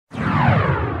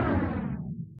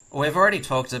We've already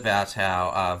talked about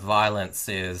how violence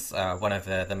is one of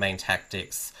the main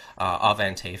tactics of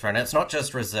Antifa, and it's not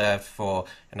just reserved for,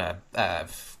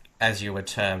 as you would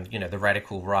term, the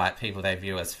radical right, people they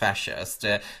view as fascist.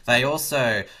 They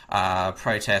also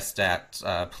protest at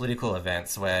political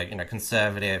events where,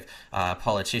 conservative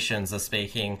politicians are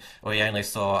speaking. We only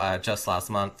saw just last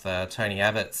month Tony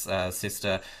Abbott's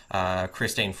sister,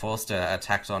 Christine Forster,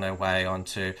 attacked on her way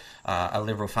onto a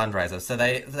Liberal fundraiser. So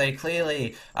they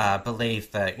clearly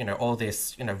believe that, all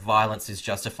this, violence is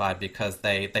justified because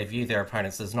they view their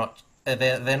opponents as not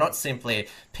they're not simply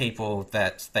people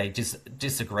that they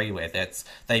disagree with. It's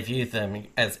they view them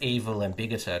as evil and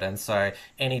bigoted, and so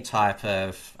any type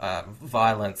of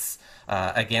violence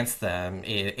against them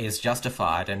is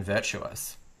justified and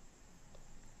virtuous.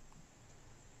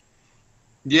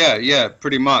 Yeah, yeah,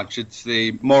 pretty much. It's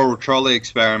the moral trolley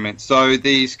experiment. So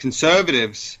these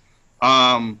conservatives,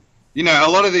 a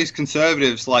lot of these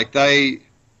conservatives, would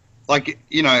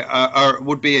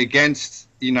be against,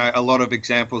 a lot of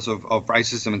examples of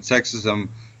racism and sexism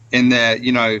in their,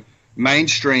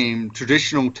 mainstream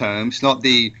traditional terms, not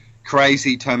the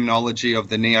crazy terminology of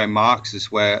the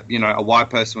neo-Marxists where, a white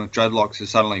person with dreadlocks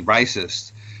is suddenly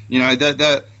racist.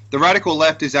 The radical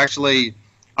left is actually,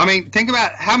 I mean, think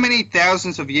about how many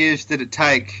thousands of years did it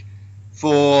take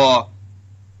for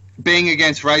being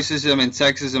against racism and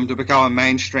sexism to become a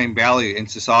mainstream value in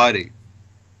society?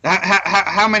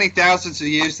 How many thousands of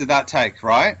years did that take,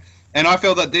 right? And I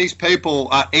feel that these people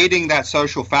are eating that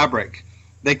social fabric.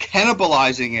 They're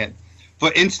cannibalizing it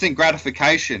for instant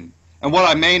gratification. And what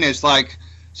I mean is, so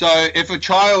if a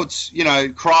child,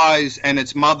 cries and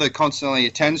its mother constantly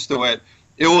attends to it,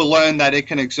 it will learn that it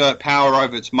can exert power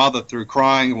over its mother through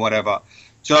crying or whatever.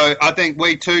 So I think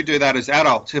we too do that as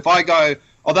adults. If I go,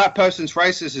 oh, that person's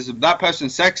racist, that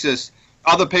person's sexist,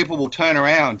 other people will turn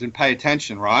around and pay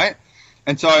attention, right?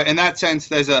 And so in that sense,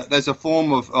 there's a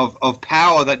form of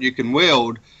power that you can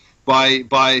wield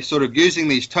by sort of using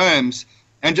these terms.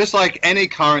 And just like any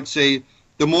currency,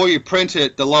 the more you print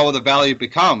it, the lower the value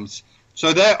becomes.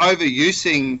 So their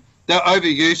overuse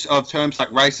of terms like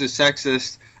racist,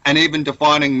 sexist, and even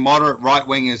defining moderate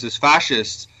right-wingers as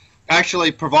fascists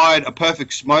actually provide a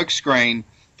perfect smokescreen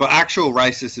for actual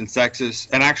racists and sexists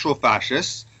and actual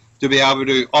fascists to be able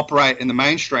to operate in the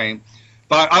mainstream.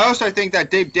 But I also think that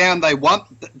deep down they want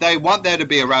there to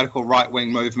be a radical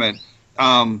right-wing movement,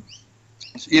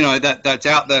 that's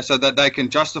out there so that they can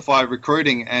justify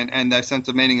recruiting and their sense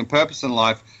of meaning and purpose in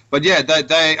life. But yeah,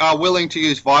 they are willing to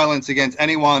use violence against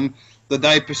anyone that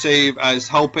they perceive as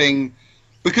helping,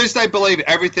 because they believe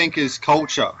everything is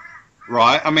culture,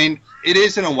 right? I mean, it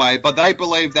is in a way, but they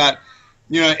believe that,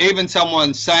 even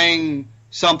someone saying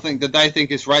something that they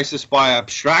think is racist by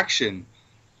abstraction,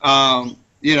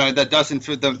 that doesn't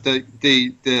fit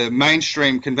the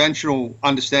mainstream conventional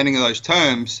understanding of those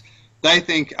terms, they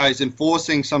think as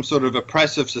enforcing some sort of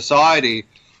oppressive society,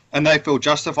 and they feel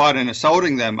justified in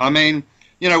assaulting them. I mean,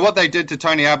 what they did to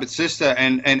Tony Abbott's sister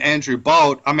and Andrew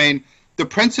Bolt, I mean, the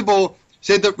principle...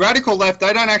 See, the radical left,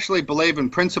 they don't actually believe in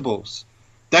principles.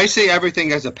 They see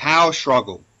everything as a power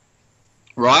struggle,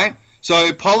 right?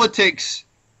 So politics,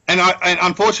 and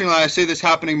unfortunately I see this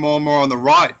happening more and more on the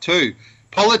right too.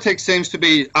 Politics seems to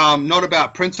be not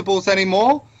about principles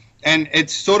anymore, and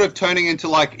it's sort of turning into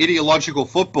like ideological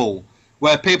football,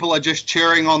 where people are just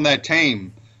cheering on their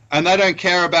team, and they don't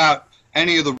care about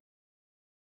any of the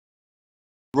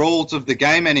rules of the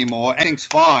game anymore. Anything's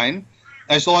fine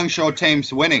as long as your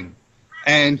team's winning.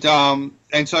 And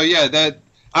so, yeah,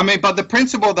 but the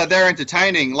principle that they're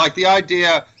entertaining, like the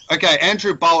idea, okay,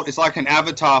 Andrew Bolt is like an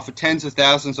avatar for tens of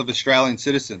thousands of Australian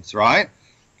citizens, right?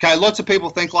 Okay, lots of people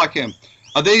think like him.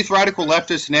 Are these radical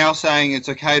leftists now saying it's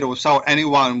okay to assault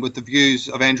anyone with the views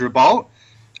of Andrew Bolt?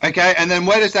 Okay, and then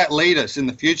where does that lead us in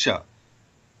the future?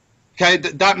 Okay,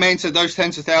 that means that those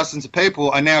tens of thousands of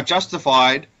people are now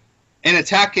justified in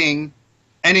attacking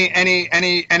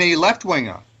any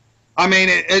left-winger. I mean,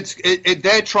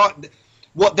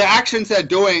 what the actions they're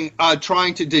doing are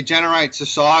trying to degenerate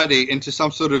society into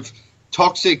some sort of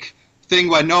toxic thing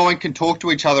where no one can talk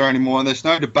to each other anymore and there's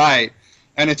no debate,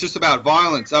 and it's just about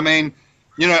violence. I mean,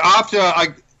 after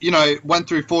I, went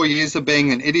through 4 years of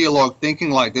being an ideologue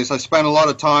thinking like this, I spent a lot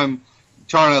of time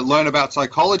trying to learn about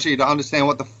psychology to understand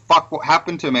what the fuck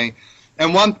happened to me.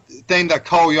 And one thing that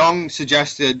Cole Young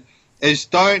suggested is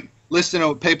don't listen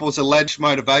to people's alleged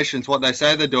motivations, what they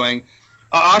say they're doing.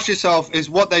 Ask yourself, is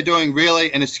what they're doing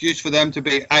really an excuse for them to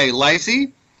be A,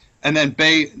 lazy, and then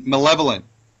B, malevolent,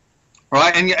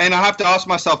 right? And I have to ask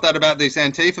myself that about these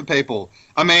Antifa people.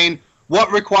 I mean,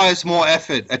 what requires more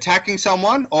effort, attacking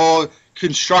someone or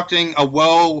constructing a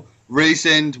well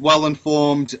reasoned,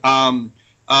 well-informed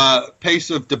piece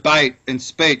of debate and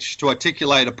speech to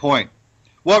articulate a point.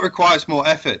 What requires more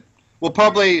effort? Well,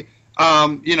 probably,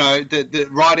 the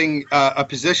writing a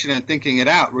position and thinking it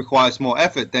out requires more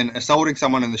effort than assaulting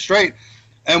someone in the street.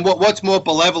 And what's more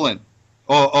benevolent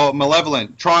or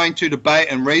malevolent? Trying to debate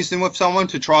and reason with someone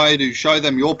to try to show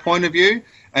them your point of view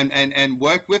and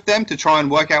work with them to try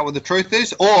and work out what the truth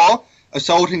is, or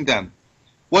assaulting them?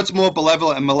 What's more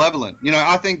benevolent and malevolent?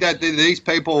 I think that these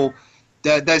people,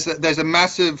 that there's a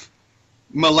massive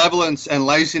malevolence and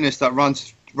laziness that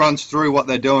runs through what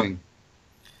they're doing.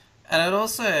 And it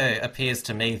also appears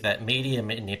to me that media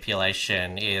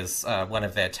manipulation is one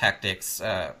of their tactics.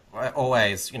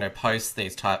 Always, post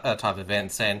these type of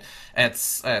events, and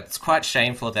it's quite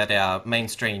shameful that our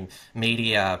mainstream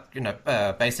media,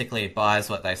 basically buys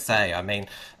what they say. I mean,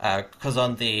 because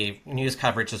on the news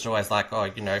coverage, it's always like,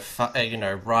 right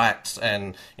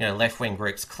and left wing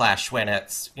groups clash when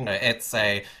it's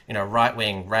a right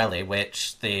wing rally,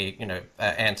 which the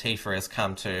Antifa has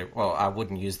come to. Well, I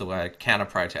wouldn't use the word counter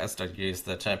protest. I'd use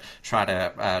the term try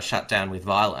to shut down with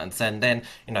violence, and then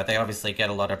they obviously get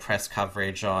a lot of press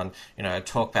coverage on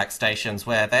talkback stations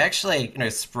where they actually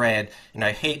spread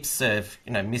heaps of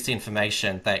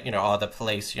misinformation that the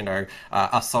police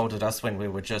assaulted us when we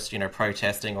were just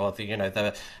protesting, or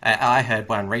I heard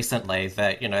one recently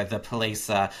that the police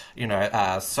are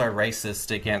so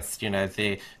racist against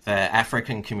the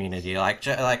African community,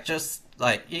 just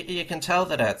you can tell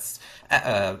that it's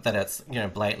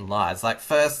blatant lies.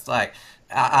 First,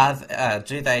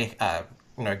 do they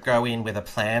go in with a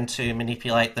plan to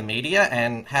manipulate the media,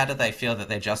 and how do they feel that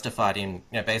they're justified in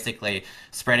basically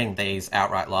spreading these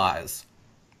outright lies?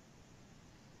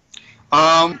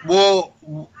 Well,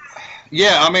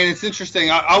 yeah, I mean, it's interesting.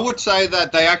 I would say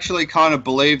that they actually kind of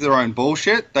believe their own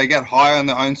bullshit. They get high on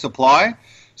their own supply.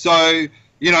 So,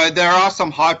 there are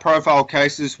some high-profile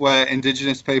cases where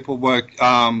Indigenous people were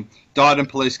died in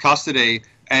police custody,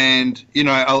 and,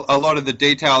 a lot of the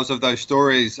details of those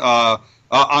stories are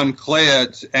unclear,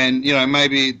 and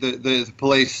maybe the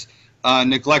police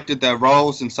neglected their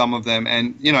roles in some of them,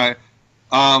 and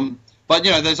but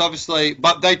there's obviously,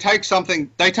 but they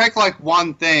take like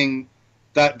one thing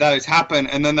that has happened,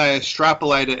 and then they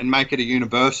extrapolate it and make it a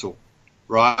universal,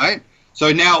 right?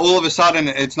 So now all of a sudden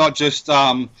it's not just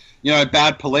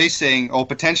bad policing or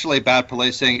potentially bad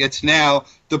policing, it's now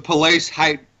the police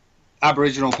hate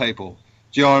Aboriginal people.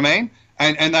 Do you know what I mean?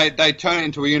 And they turn it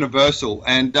into a universal,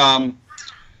 and I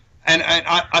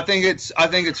think it's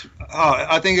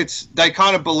they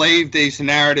kind of believe these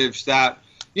narratives that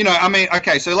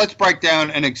okay, so let's break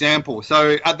down an example.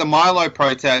 So at the Milo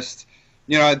protest,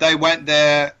 they went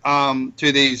there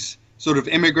to these sort of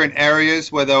immigrant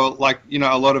areas where there were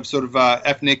a lot of sort of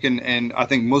ethnic and I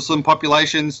think Muslim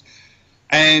populations,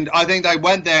 and I think they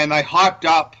went there and they hyped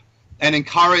up and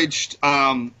encouraged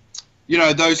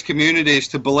those communities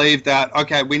to believe that,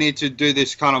 okay, we need to do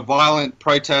this kind of violent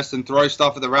protest and throw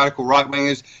stuff at the radical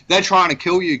right-wingers. They're trying to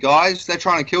kill you guys. They're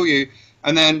trying to kill you.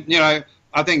 And then,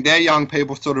 I think their young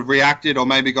people sort of reacted or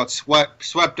maybe got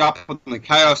swept up in the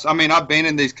chaos. I mean, I've been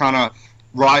in these kind of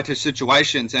riotous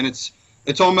situations, and it's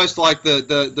almost like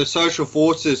the social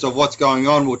forces of what's going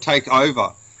on will take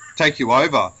you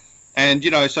over. And,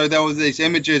 so there was these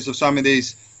images of some of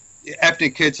these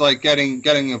ethnic kids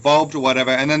getting involved or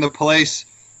whatever, and then the police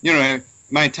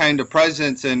maintained a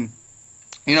presence and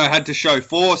had to show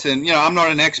force. And I'm not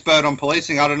an expert on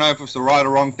policing, I don't know if it's the right or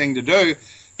wrong thing to do,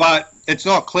 but it's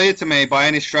not clear to me by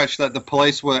any stretch that the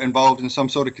police were involved in some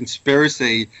sort of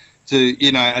conspiracy to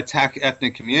attack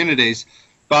ethnic communities.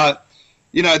 But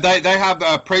they have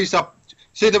a presup.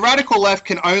 See, the radical left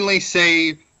can only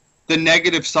see the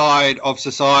negative side of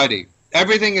society.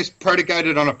 Everything is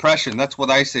predicated on oppression. That's what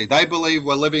they see. They believe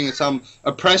we're living in some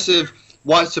oppressive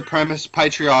white supremacist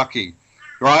patriarchy,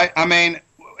 right? I mean,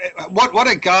 what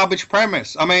a garbage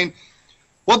premise. I mean,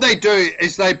 what they do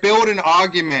is they build an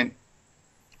argument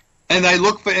and they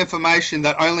look for information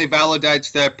that only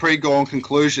validates their pre-gone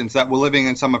conclusions that we're living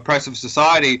in some oppressive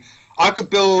society.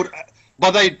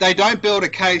 But they don't build a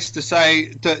case to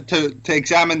say, to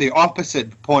examine the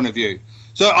opposite point of view.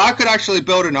 So I could actually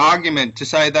build an argument to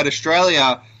say that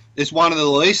Australia is one of the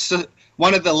least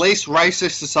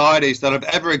racist societies that have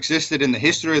ever existed in the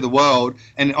history of the world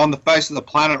and on the face of the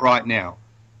planet right now,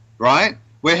 right?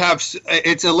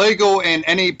 It's illegal in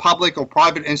any public or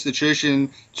private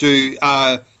institution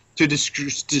to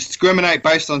discriminate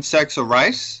based on sex or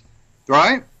race,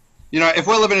 right? If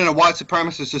we're living in a white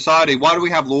supremacist society, why do we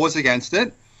have laws against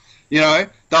it?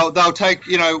 They'll take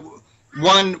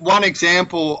one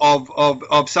example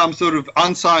of some sort of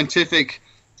unscientific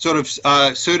sort of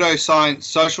pseudoscience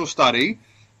social study,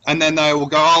 and then they will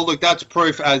go, oh, look, that's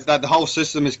proof as that the whole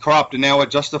system is corrupt, and now we're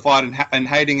justified in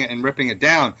hating it and ripping it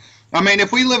down. I mean,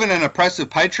 if we live in an oppressive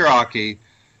patriarchy,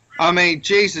 I mean,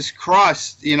 Jesus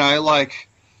Christ, you know, like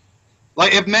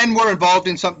if men were involved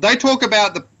in something, they talk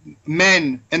about the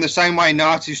men in the same way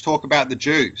Nazis talk about the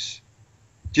Jews.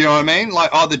 Do you know what I mean?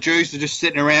 Like, oh, the Jews are just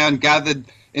sitting around gathered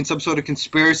in some sort of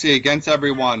conspiracy against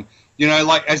everyone. You know,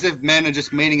 like as if men are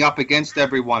just meeting up against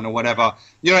everyone or whatever.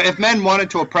 You know, if men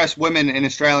wanted to oppress women in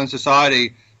Australian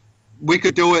society, we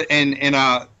could do it in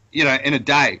a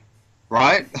day,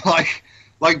 right?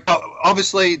 Like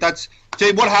obviously that's,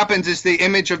 see, what happens is the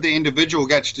image of the individual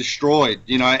gets destroyed,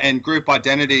 you know, and group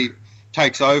identity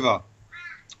takes over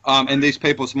in these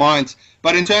people's minds.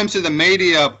 But in terms of the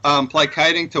media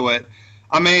placating to it,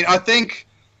 I mean, I think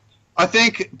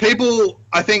people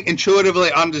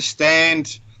intuitively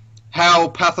understand how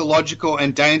pathological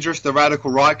and dangerous the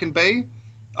radical right can be.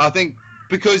 I think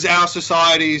because our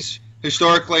societies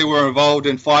historically were involved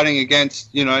in fighting against,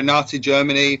 you know, Nazi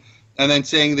Germany, and then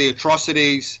seeing the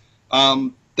atrocities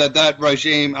that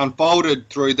regime unfolded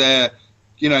through their,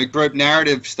 you know, group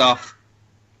narrative stuff.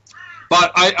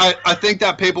 But I think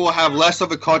that people have less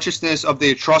of a consciousness of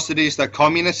the atrocities that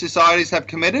communist societies have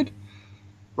committed,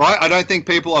 right? I don't think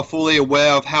people are fully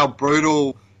aware of how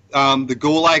brutal the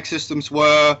Gulag systems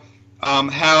were,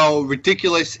 how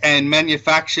ridiculous and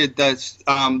manufactured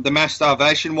the mass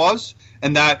starvation was,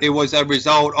 and that it was a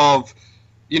result of,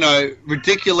 you know,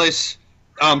 ridiculous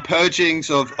purgings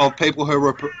of people who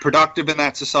were productive in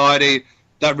that society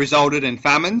that resulted in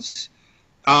famines.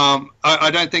 I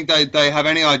don't think they have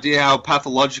any idea how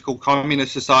pathological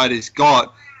communist societies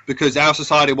got, because our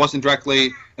society wasn't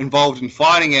directly involved in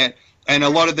fighting it, and a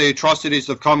lot of the atrocities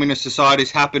of communist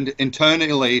societies happened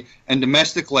internally and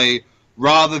domestically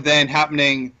rather than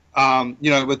happening, you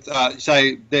know, with,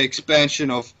 say, the expansion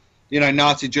of, you know,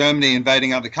 Nazi Germany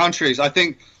invading other countries. I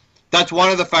think that's one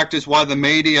of the factors why the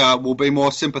media will be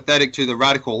more sympathetic to the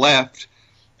radical left.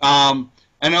 And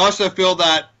I also feel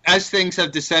that as things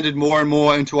have descended more and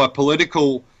more into a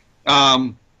political,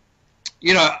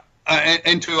 you know,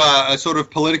 into a sort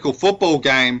of political football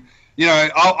game, you know,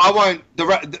 I won't,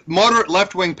 the moderate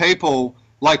left-wing people,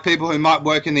 like people who might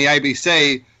work in the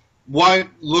ABC, won't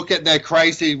look at their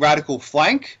crazy radical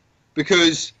flank,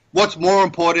 because what's more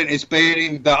important is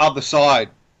beating the other side,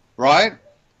 right?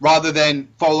 Rather than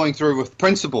following through with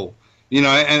principle, you know,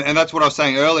 and that's what I was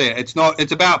saying earlier. It's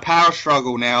about power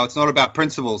struggle now. It's not about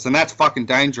principles, and that's fucking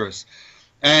dangerous.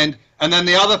 And then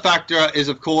the other factor is,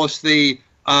 of course, the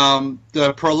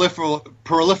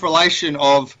proliferation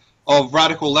of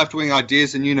radical left-wing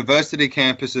ideas in university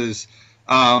campuses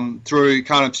through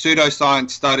kind of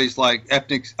pseudoscience studies like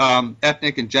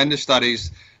ethnic and gender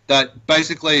studies that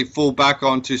basically fall back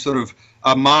onto sort of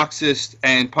a Marxist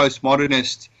and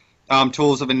postmodernist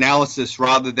tools of analysis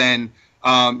rather than,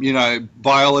 you know,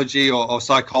 biology or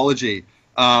psychology.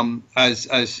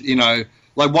 As you know,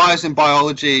 like, why isn't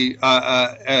biology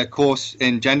a course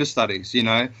in gender studies? You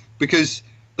know, because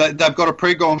they've got a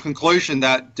pre-gone conclusion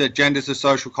that gender is a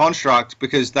social construct,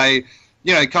 because they,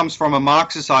 you know, it comes from a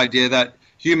Marxist idea that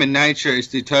human nature is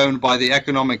determined by the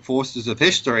economic forces of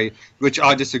history, which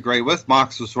I disagree with.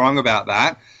 Marx was wrong about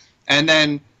that. And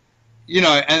then, you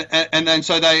know, and then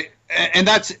so they, and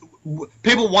that's,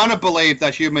 people want to believe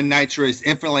that human nature is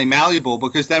infinitely malleable,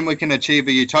 because then we can achieve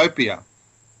a utopia,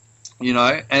 you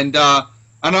know. And I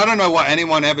don't know why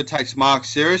anyone ever takes Marx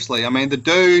seriously. I mean, the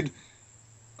dude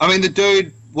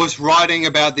was writing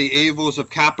about the evils of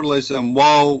capitalism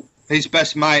while his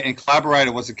best mate and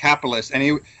collaborator was a capitalist,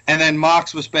 and then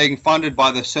Marx was being funded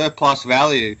by the surplus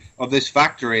value of this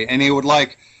factory, and he would,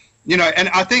 like, you know, and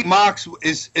I think Marx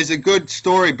is a good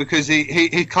story, because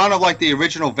he kind of like the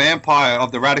original vampire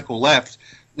of the radical left,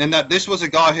 and that this was a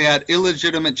guy who had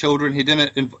illegitimate children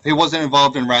he wasn't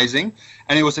involved in raising,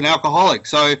 and he was an alcoholic.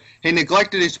 So he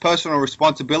neglected his personal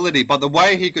responsibility, but the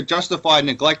way he could justify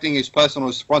neglecting his personal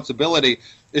responsibility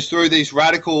is through these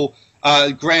radical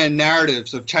grand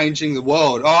narratives of changing the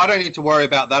world. Oh, I don't need to worry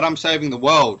about that. I'm saving the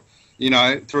world, you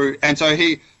know,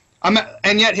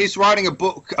 and yet he's writing a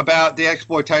book about the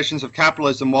exploitations of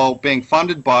capitalism while being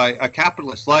funded by a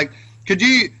capitalist. Like, could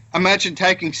you imagine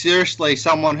taking seriously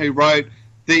someone who wrote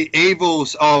the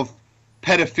evils of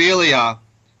pedophilia,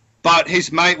 but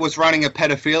his mate was running a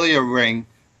pedophilia ring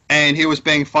and he was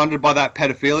being funded by that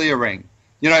pedophilia ring?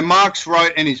 You know, Marx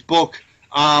wrote in his book,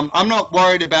 I'm not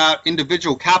worried about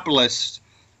individual capitalists,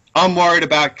 I'm worried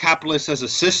about capitalists as a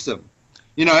system.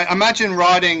 You know, imagine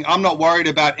writing, I'm not worried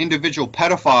about individual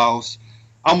pedophiles,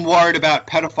 I'm worried about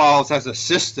pedophiles as a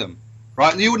system,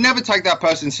 right? You would never take that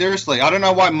person seriously. I don't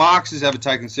know why Marx is ever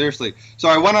taken seriously. So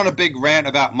I went on a big rant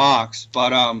about Marx,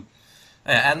 but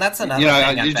yeah, and that's another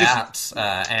thing about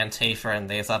Antifa and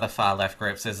these other far left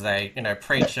groups is they,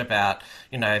 preach about,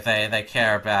 they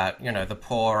care about, the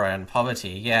poor and poverty.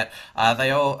 Yet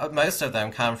most of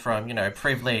them come from,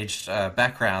 privileged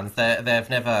backgrounds. They've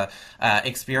never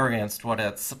experienced what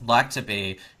it's like to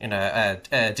be,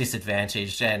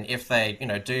 disadvantaged. And if they,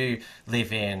 do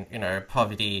live in,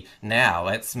 poverty now,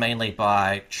 it's mainly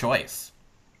by choice.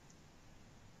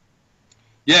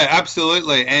 Yeah,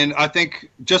 absolutely. And I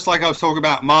think, just like I was talking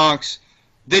about Marx,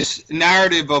 this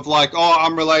narrative of like, oh,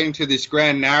 I'm relating to this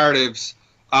grand narratives,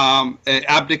 it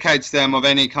abdicates them of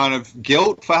any kind of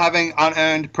guilt for having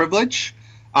unearned privilege.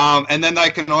 And then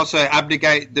they can also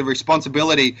abdicate the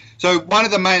responsibility. So one of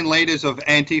the main leaders of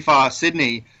Antifa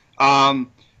Sydney,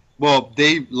 well,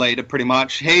 the leader pretty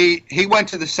much, he went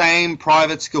to the same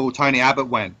private school Tony Abbott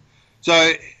went.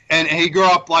 So, and he grew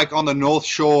up like on the North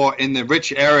Shore in the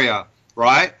rich area.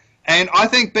 Right? And I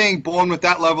think being born with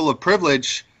that level of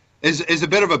privilege is a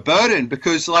bit of a burden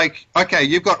because, like, okay,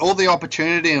 you've got all the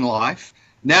opportunity in life.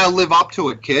 Now live up to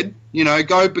it, kid.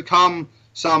 Go become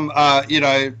some,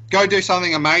 go do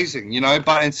something amazing,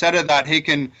 But instead of that, he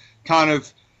can kind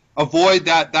of avoid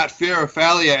that fear of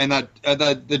failure and that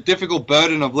the difficult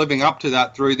burden of living up to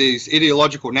that through these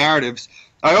ideological narratives.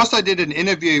 I also did an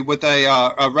interview with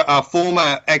a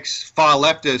former ex-far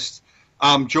leftist,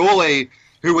 Julie,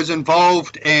 who was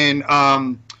involved in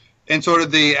sort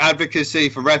of the advocacy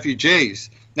for refugees.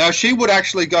 Now, she would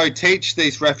actually go teach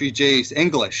these refugees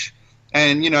English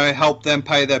and, help them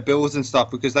pay their bills and stuff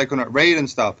because they couldn't read and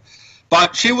stuff.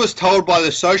 But she was told by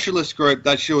the socialist group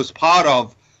that she was part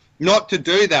of not to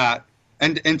do that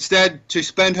and instead to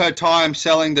spend her time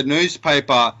selling the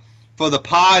newspaper for the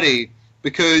party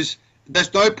because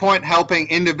there's no point helping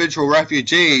individual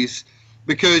refugees.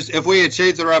 Because if we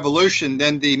achieve the revolution,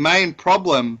 then the main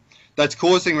problem that's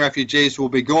causing refugees will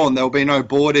be gone. There will be no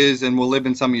borders and we'll live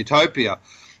in some utopia.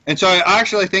 And so I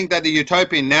actually think that the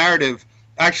utopian narrative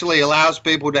actually allows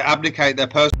people to abdicate their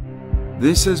personal...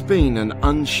 This has been an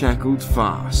Unshackled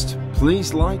Fast.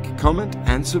 Please like, comment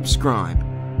and subscribe.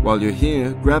 While you're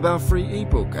here, grab our free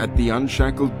ebook at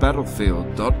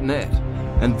theunshackledbattlefield.net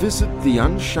and visit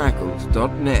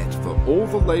theunshackled.net for all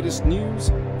the latest news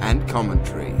and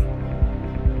commentary.